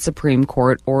Wisconsin Supreme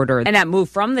Court order. And that move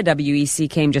from the WEC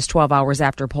came just 12 hours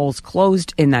after polls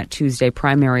closed in that Tuesday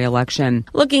primary election.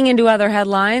 Looking into other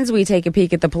headlines, we take a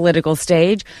peek at the political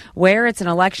stage, where it's an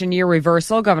election year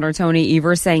reversal. Governor Tony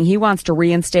Evers saying he wants to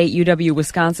reinstate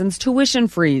UW-Wisconsin's tuition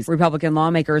freeze. Republican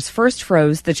lawmakers first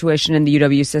froze the tuition in the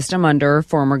UW system under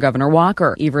former Governor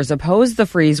Walker. Evers opposed the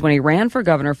freeze when he ran for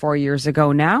governor 4 years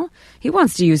ago. Now he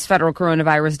wants to use federal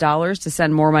coronavirus dollars to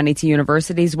send more money to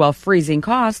universities while freezing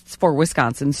costs for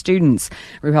Wisconsin students.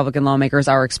 Republican lawmakers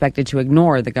are expected to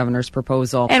ignore the governor's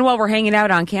proposal. And while we're hanging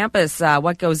out on campus,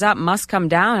 what goes up must come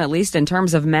down, at least in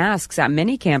terms of masks.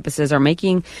 Many campuses are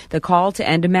making the call to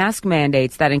end mask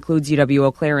mandates. That includes UW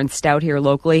Eau Claire and Stout here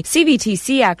locally.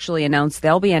 CVTC actually announced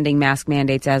they'll be ending mask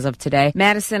mandates as of today.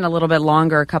 Madison, a little bit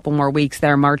longer, a couple more weeks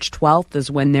there. March 12th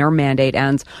is when their mandate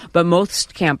ends. But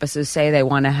most campuses say they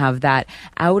want to have that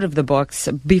out of the books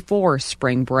before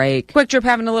spring break. Quick Trip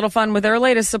having a little fun with their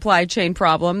latest supply chain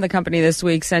problem. The company this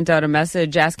week sent out a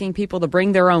message asking people to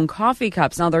bring their own coffee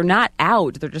cups. Now, they're not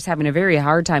out. They're just having a very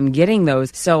hard time getting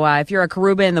those. So if you're a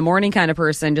Karuba in the morning kind of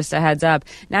person, just a heads up,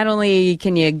 not only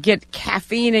can you get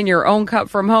caffeine in your own cup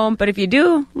from home, but if you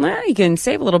do, well, you can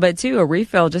save a little bit too. A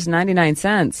refill, just 99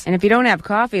 cents. And if you don't have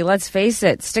coffee, let's face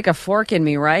it, stick a fork in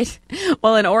me, right?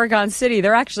 Well, in Oregon City,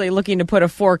 they're actually looking to put a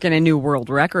fork in a new world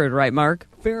record, right, Mark?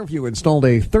 Fairview installed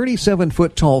a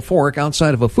 37-foot tall fork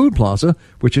outside of a food plaza,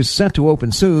 which is set to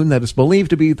open soon, that is believed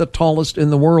to be the tallest in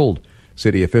the world.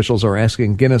 City officials are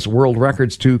asking Guinness World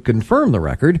Records to confirm the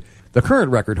record. The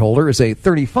current record holder is a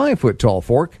 35-foot tall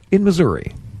fork in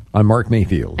Missouri. I'm Mark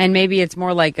Mayfield. And maybe it's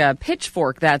more like a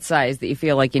pitchfork that size that you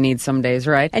feel like you need some days,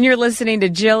 right? And you're listening to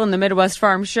Jill in the Midwest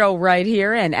Farm Show right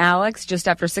here. And Alex, just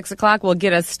after 6 o'clock, will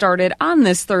get us started on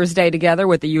this Thursday together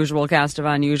with the usual cast of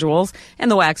unusuals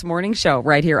and the Wax Morning Show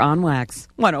right here on Wax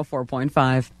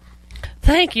 104.5.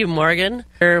 Thank you, Morgan.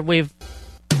 We've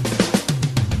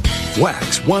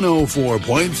Wax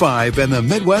 104.5 and the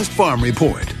Midwest Farm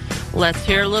Report. Let's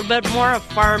hear a little bit more of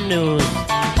farm news.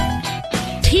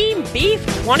 Team Beef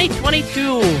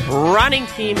 2022 running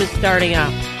team is starting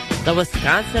up. The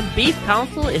Wisconsin Beef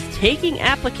Council is taking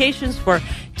applications for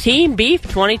Team Beef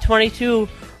 2022.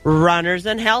 Runners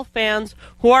and health fans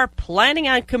who are planning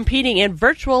on competing in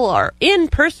virtual or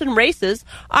in-person races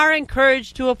are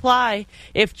encouraged to apply.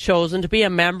 If chosen to be a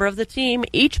member of the team,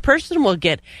 each person will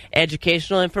get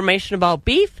educational information about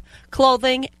beef,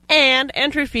 clothing, and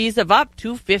entry fees of up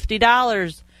to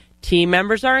 $50. Team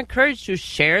members are encouraged to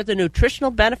share the nutritional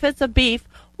benefits of beef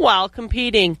while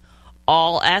competing.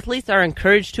 All athletes are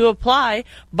encouraged to apply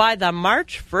by the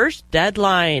March 1st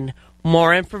deadline.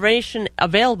 More information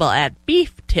available at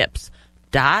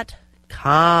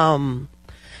beeftips.com.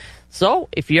 So,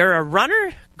 if you're a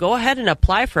runner, go ahead and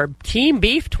apply for Team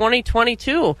Beef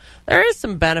 2022. There is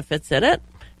some benefits in it,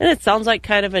 and it sounds like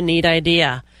kind of a neat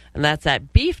idea. And that's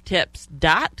at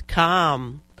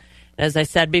beeftips.com. As I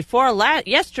said before,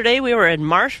 yesterday we were in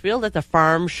Marshfield at the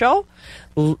farm show,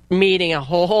 meeting a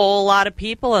whole lot of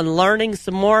people and learning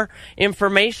some more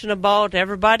information about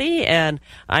everybody. And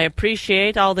I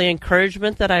appreciate all the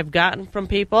encouragement that I've gotten from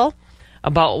people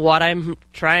about what I'm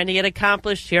trying to get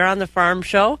accomplished here on the farm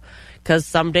show. Because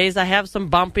some days I have some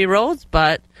bumpy roads,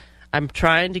 but I'm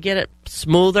trying to get it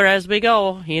smoother as we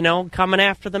go. You know, coming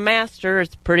after the master,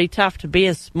 it's pretty tough to be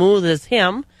as smooth as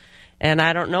him. And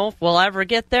I don't know if we'll ever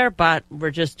get there, but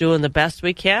we're just doing the best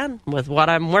we can with what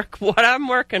I'm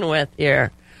working with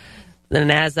here.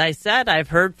 And as I said, I've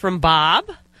heard from Bob.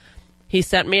 He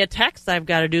sent me a text. I've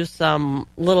got to do some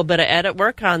little bit of edit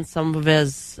work on some of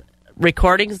his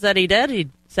recordings that he did. He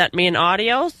sent me an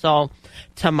audio, so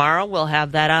tomorrow we'll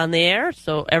have that on the air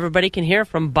so everybody can hear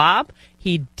from Bob.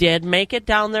 He did make it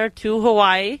down there to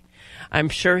Hawaii. I'm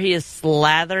sure he is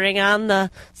slathering on the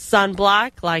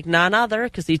sunblock like none other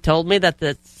because he told me that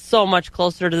it's so much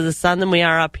closer to the sun than we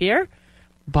are up here.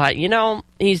 But, you know,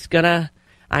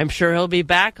 I'm sure he'll be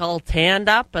back all tanned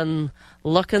up and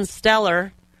looking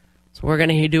stellar. So we're going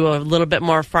to do a little bit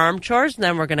more farm chores, and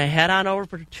then we're going to head on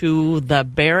over to the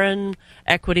Barron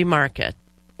Equity Market.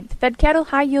 Fed cattle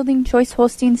high-yielding choice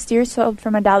Holstein steers sold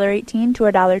from $1.18 to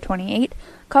 $1.28.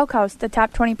 Cow-cows, the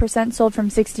top 20% sold from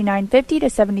 $69.50 to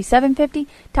 $77.50,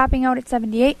 topping out at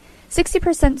 $78.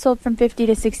 60% sold from $50 to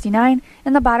 $69,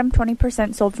 and the bottom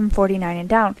 20% sold from $49 and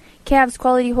down. Calves,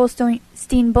 quality Holstein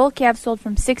bull calves sold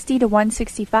from $60 to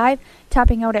 $165,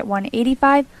 topping out at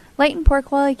 $185. Light and poor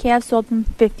quality calves sold from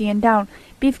 $50 and down.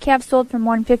 Beef calves sold from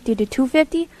 $150 to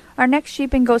 $250. Our next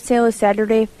sheep and goat sale is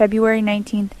Saturday, February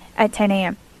 19th at 10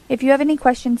 a.m. If you have any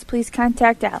questions, please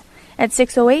contact Al at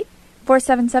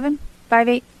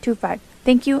 608-477-5825.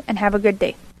 Thank you and have a good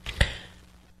day.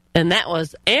 And that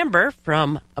was Amber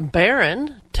from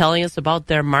Barron telling us about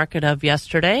their market of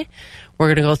yesterday. We're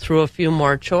going to go through a few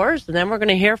more chores, and then we're going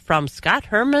to hear from Scott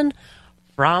Herman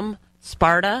from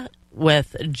Sparta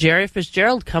with Jerry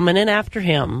Fitzgerald coming in after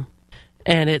him.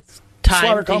 And it's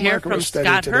time to hear from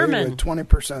Scott Herman. With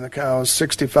 20% of the cows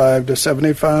 65 to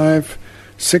 75,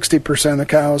 60% of the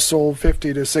cows sold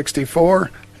 50 to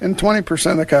 64, and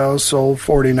 20% of the cows sold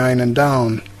 49 and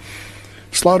down.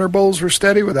 Slaughter bulls were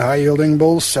steady with the high-yielding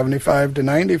bulls 75 to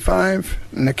 95,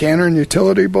 and the canner and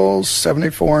utility bulls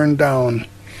 74 and down.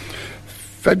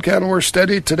 Fed cattle were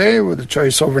steady today with the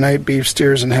choice overnight beef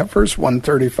steers and heifers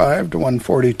 135 to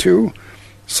 142.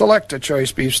 Select a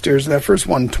choice beef steers and heifers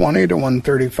 120 to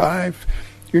 135.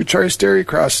 Your choice dairy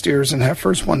cross steers and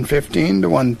heifers 115 to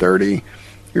 130.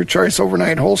 Your choice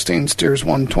overnight Holstein steers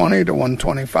 120 to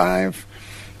 125.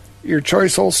 Your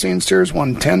choice Holstein steers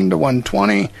 110 to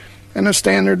 120. And a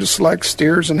standard to select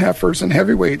steers and heifers and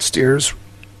heavyweight steers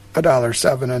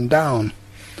 $1.07 and down.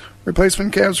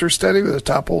 Replacement calves were steady with the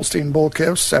top Holstein bull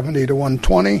calves 70 to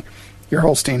 120. Your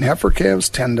Holstein heifer calves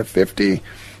 10 to 50.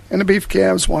 And the beef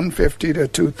calves 150 to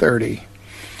 230.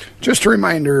 Just a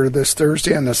reminder, this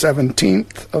Thursday on the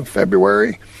 17th of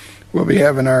February, we'll be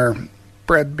having our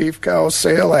bred beef cow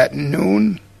sale at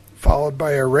noon, followed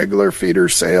by a regular feeder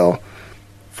sale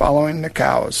following the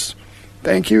cows.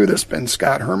 Thank you. This has been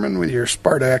Scott Herman with your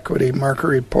Sparta Equity Market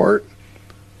Report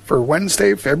for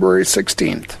Wednesday, February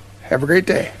 16th. Have a great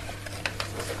day.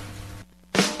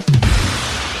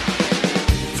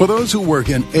 For those who work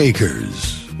in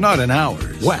acres, not in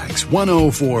hours, Wax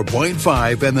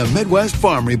 104.5 and the Midwest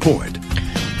Farm Report.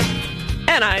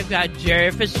 And I've got Jerry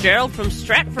Fitzgerald from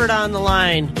Stratford on the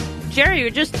line. Jerry, you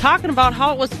were just talking about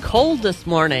how it was cold this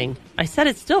morning. I said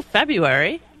it's still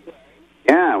February.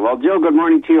 Yeah, well, Jill, good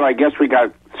morning to you. I guess we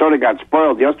got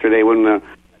spoiled yesterday when we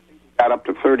got up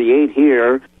to 38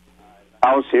 here,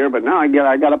 house here, but now I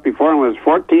got up before and it was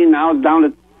 14, now it's down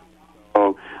to,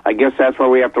 so I guess that's where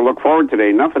we have to look forward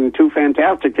today. Nothing too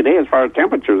fantastic today as far as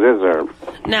temperatures, is there?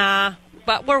 Nah,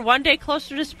 but we're one day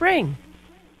closer to spring.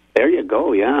 There you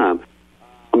go, yeah.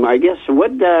 I guess it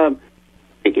would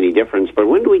make any difference, but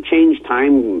when do we change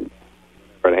time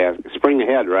for spring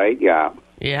ahead, right? Yeah.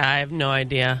 Yeah, I have no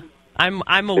idea. I'm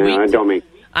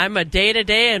a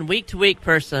day-to-day and week-to-week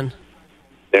person.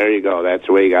 There you go. That's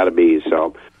the way you got to be.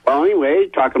 So, well, anyway,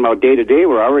 talking about day-to-day,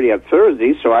 we're already at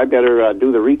Thursday, so I better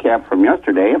do the recap from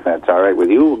yesterday, if that's all right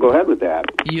with you. We'll go ahead with that.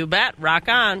 You bet. Rock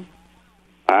on.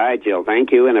 All right, Jill.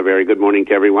 Thank you, and a very good morning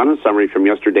to everyone. A summary from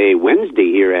yesterday,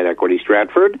 Wednesday, here at Equity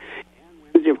Stratford.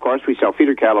 Wednesday, of course, we sell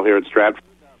feeder cattle here at Stratford.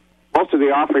 Most of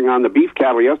the offering on the beef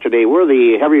cattle yesterday were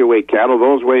the heavier weight cattle,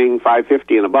 those weighing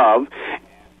 550 and above.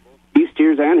 Beef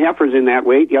steers and heifers in that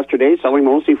weight yesterday, selling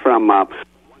mostly from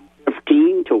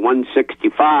 115 to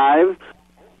 165.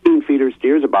 Holstein feeder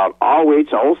steers, about all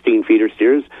weights of Holstein feeder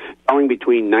steers, selling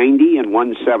between 90 and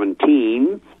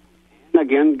 117. And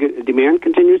again, demand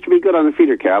continues to be good on the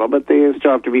feeder cattle, but they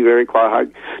still have to be very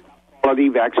quality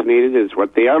vaccinated is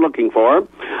what they are looking for.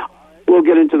 We'll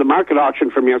get into the market auction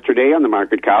from yesterday on the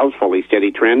market cows, fully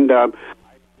steady trend.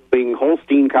 Being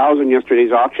Holstein cows in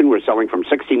yesterday's auction were selling from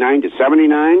 69 to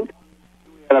 79. We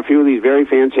had a few of these very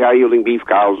fancy high-yielding beef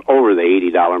cows over the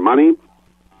 $80 money.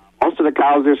 Most of the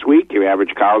cows this week, your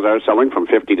average cows are selling from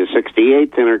 50 to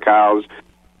 68. Thinner cows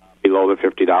below the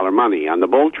 $50 money. On the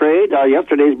bull trade,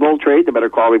 yesterday's bull trade, the better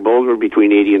quality bulls were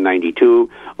between 80 and 92.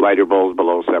 Lighter bulls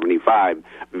below 75.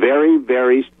 Very,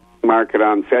 very strong market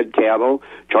on fed cattle.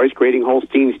 Choice grading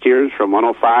Holstein steers from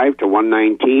 105 to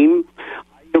 119.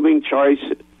 Yielding choice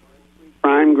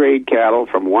prime grade cattle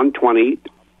from 120 to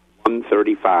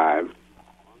 135.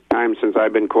 Time since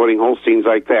I've been quoting Holsteins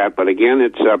like that, but again,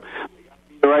 it's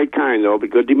the right kind though.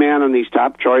 But good demand on these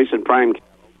top choice and prime.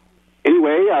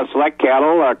 Anyway, select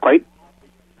cattle are quite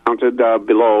counted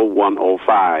below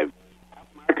 105.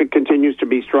 Market continues to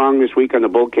be strong this week on the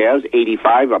bull calves,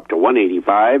 85 up to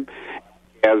 185.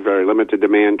 Calves very limited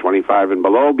demand, 25 and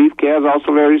below. Beef calves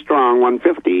also very strong,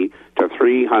 150 to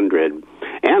 300.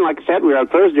 And like I said, we're on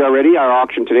Thursday already. Our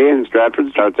auction today in Stratford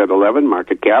starts at 11.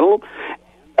 Market cattle,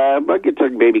 but get to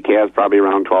baby calves probably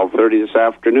around 12:30 this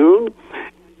afternoon.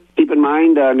 Keep in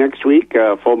mind next week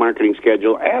full marketing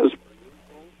schedule as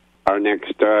our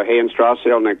next hay and straw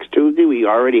sale next Tuesday. We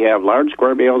already have large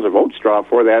square bales of oat straw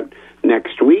for that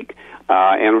next week.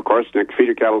 And, of course, next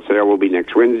feeder cattle sale will be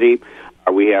next Wednesday.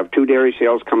 We have 2 dairy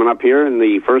sales coming up here in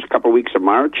the first couple weeks of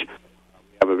March.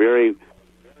 We have a very,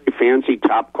 very fancy,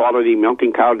 top-quality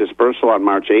milking cow dispersal on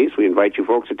March 8th. We invite you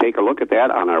folks to take a look at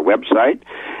that on our website.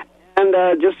 And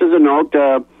just as a note,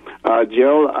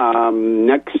 Jill,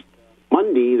 next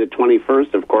Monday, the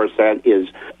 21st, of course, that is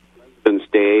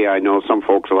President's Day. I know some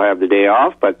folks will have the day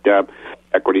off, but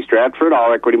Equity Stratford,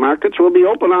 all equity markets will be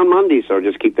open on Monday, so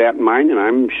just keep that in mind, and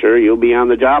I'm sure you'll be on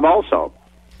the job also.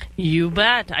 You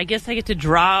bet. I guess I get to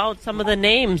draw out some of the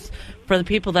names for the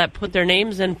people that put their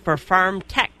names in for Farm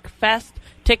Tech Fest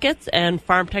tickets and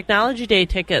Farm Technology Day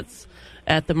tickets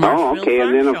at the Marshfield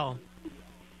Farm Show.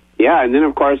 Yeah, and then,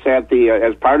 of course, at the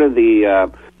as part of the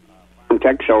Farm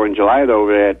Tech Show in July, though,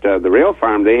 at the Rail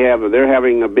Farm, they're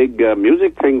having a big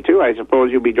music thing, too. I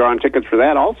suppose you'll be drawing tickets for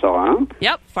that also, huh?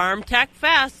 Yep, Farm Tech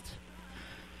Fest.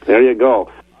 There you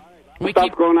go.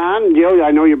 Stuff going on. Jill, I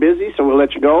know you're busy, so we'll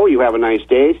let you go. You have a nice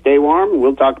day. Stay warm.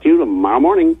 We'll talk to you tomorrow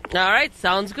morning. All right.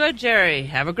 Sounds good, Jerry.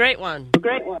 Have a great one.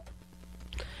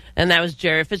 And that was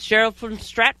Jerry Fitzgerald from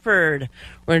Stratford.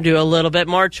 We're going to do a little bit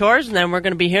more chores, and then we're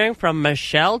going to be hearing from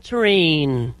Michelle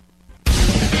Tureen.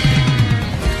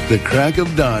 The crack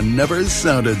of dawn never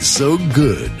sounded so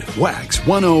good. Wax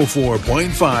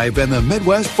 104.5 and the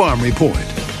Midwest Farm Report.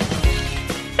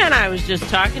 And I was just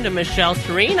talking to Michelle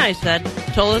Tureen.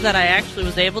 Told her that I actually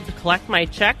was able to collect my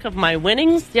check of my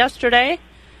winnings yesterday.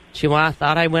 She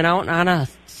thought I went out on a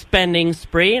spending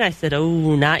spree, and I said,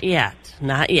 oh, not yet.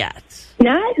 Not yet.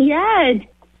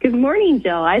 Good morning,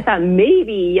 Jill. I thought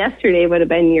maybe yesterday would have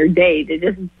been your day to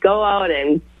just go out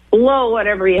and blow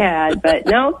whatever you had, but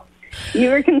no, you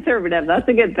were conservative. That's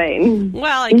a good thing.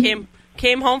 Well, I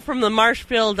came home from the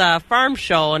Marshfield Farm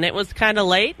Show, and it was kind of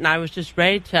late, and I was just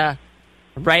ready to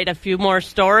write a few more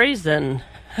stories and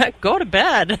go to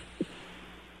bed.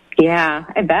 Yeah,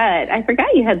 I bet. I forgot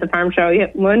you had the farm show. You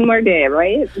have one more day,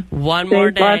 right? One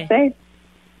more day. Last day.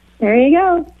 There you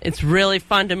go. It's really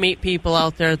fun to meet people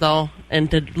out there, though,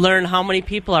 and to learn how many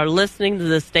people are listening to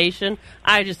the station.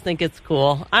 I just think it's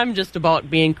cool. I'm just about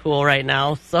being cool right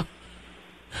now. So,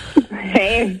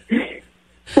 hey,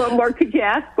 what more could you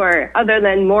ask for other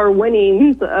than more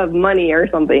winnings of money or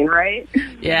something, right?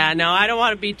 Yeah, no, I don't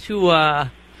want to be too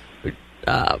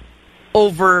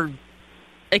over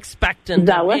expectant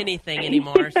of anything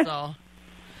anymore.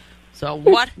 So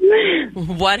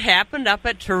what happened up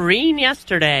at Tureen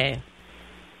yesterday?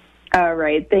 All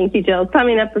right. Thank you, Jill.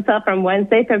 Coming up the sale from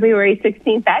Wednesday, February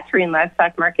 16th at Tureen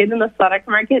Livestock Market. In the slaughter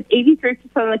market, 83%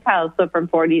 of the cows sold from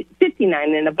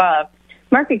 59 and above.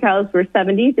 Market cows were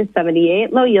 70 to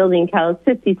 78, low-yielding cows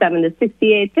 57 to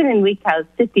 68, thin and weak cows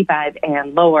 55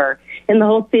 and lower. In the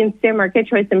Holstein steer market,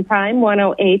 choice and prime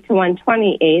 108 to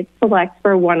 128, select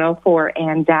for 104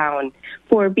 and down.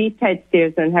 For beef-type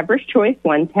steers and heifers, choice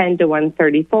 110 to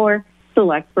 134,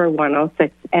 select for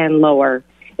 106 and lower.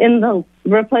 In the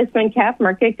replacement calf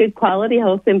market, good quality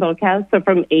Holstein bull cows so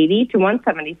from 80 to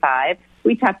 175.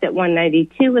 We topped at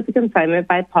 192 with a consignment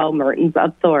by Paul Mertens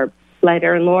of Thorpe.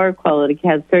 Lighter and lower quality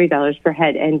cows, $30 per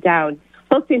head and down.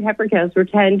 Holstein heifer cows were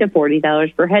 $10 to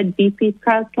 $40 per head. Beef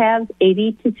cross calves,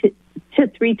 $80 to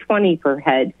 $320 per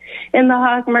head. In the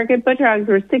hog market, butcher hogs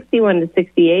were 61 to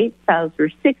 68. Sows were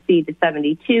 60 to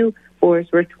 72.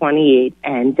 4s were 28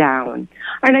 and down.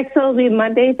 Our next show will be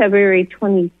Monday, February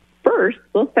 21st.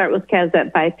 We'll start with Kaz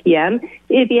at 5 p.m.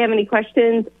 If you have any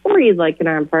questions or you'd like an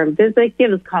on-farm visit,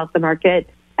 give us a call at the market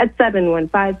at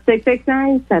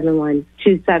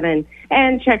 715-669-7127.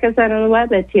 And check us out on the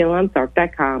web at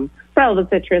tlmthorpe.com. For all the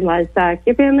Citron Livestock,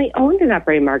 your family-owned and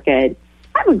operated market.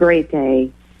 Have a great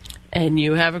day. And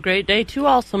you have a great day, too,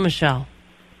 also, Michelle.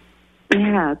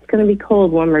 Yeah, it's going to be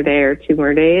cold one more day or 2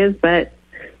 more days, but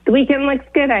the weekend looks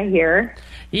good, I hear.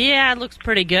 Yeah, it looks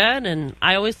pretty good, and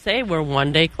I always say we're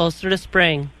one day closer to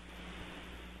spring.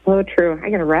 Oh, true. I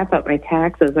got to wrap up my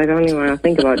taxes. I don't even want to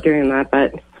think about doing that,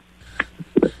 but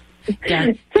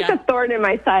it's just a thorn in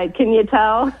my side. Can you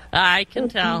tell? I can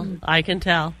tell. I can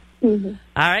tell. Mm-hmm.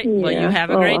 All right. Well, you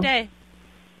have a great day.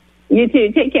 You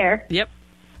too. Take care. Yep.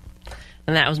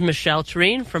 And that was Michelle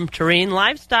Tureen from Tureen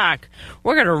Livestock.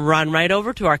 We're going to run right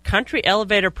over to our country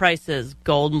elevator prices.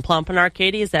 Golden Plump and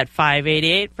Arcadia is at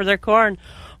 $5.88 for their corn.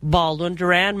 Baldwin,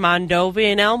 Durand, Mondovi,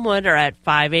 and Elmwood are at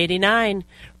 $5.89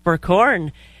 for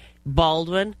corn.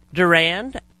 Baldwin,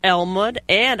 Durand, Elmwood,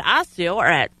 and Osseo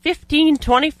are at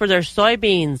 $15.20 for their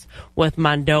soybeans, with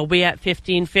Mondovi at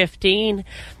 $15.15.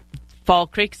 Fall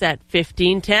Creek's at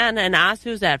 $15.10, and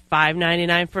Osseo's at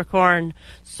 $5.99 for corn.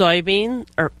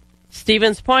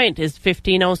 Stevens Point is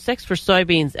 $15.06 for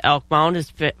soybeans. Elk Mound is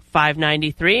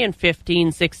 $5.93 and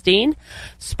 $15.16.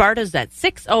 Sparta's at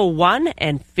 $6.01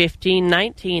 and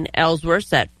 $15.19.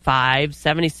 Ellsworth's at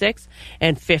 $5.76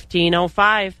 and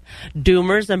 $15.05.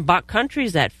 Doomers and Buck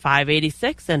Country's at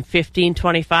 $5.86 and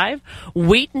 $15.25.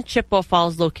 Wheat and Chippewa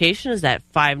Falls location is at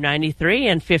 $5.93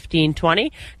 and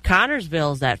 $15.20.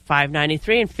 Connorsville's at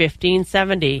 $5.93 and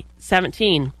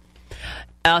 $15.17.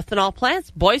 Ethanol plants,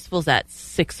 Boyceville's at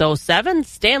 $6.07,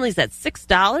 Stanley's at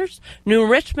 $6, New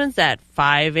Richmond's at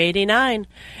 $5.89,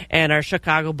 and our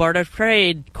Chicago Board of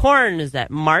Trade corn is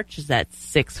at March is at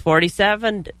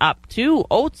 $6.47 up 2,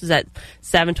 oats is at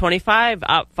 $7.25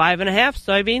 up 5.5,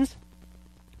 soybeans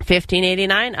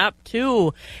 $15.89 up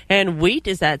 2, and wheat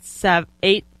is at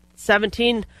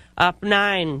 $8.17 up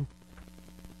 9,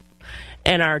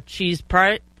 and our cheese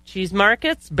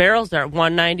markets, barrels are at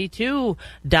 $1.92,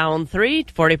 down 3.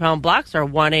 40-pound blocks are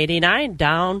 $1.89,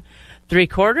 down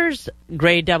 3/4.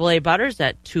 Grade AA butters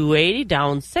at $2.80,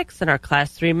 down 6. And our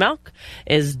Class 3 milk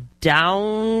is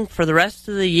down for the rest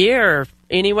of the year,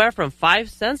 anywhere from 5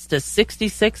 cents to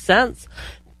 66 cents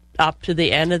up to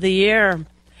the end of the year.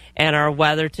 And our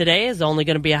weather today is only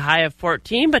going to be a high of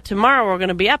 14, but tomorrow we're going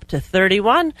to be up to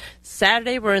 31.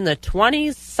 Saturday we're in the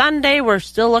 20s. Sunday we're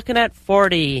still looking at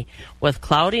 40 with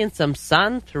cloudy and some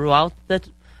sun throughout the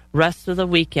rest of the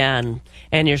weekend.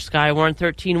 And your Skywarn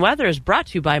 13 weather is brought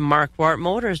to you by Marquardt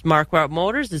Motors. Marquardt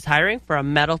Motors is hiring for a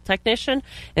metal technician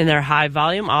in their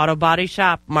high-volume auto body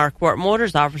shop. Marquardt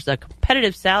Motors offers a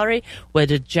competitive salary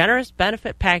with a generous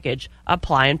benefit package.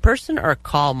 Apply in person or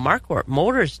call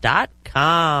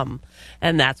marquardtmotors.com.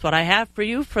 And that's what I have for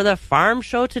you for the Farm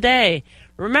Show today.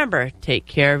 Remember, take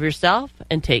care of yourself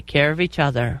and take care of each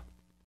other.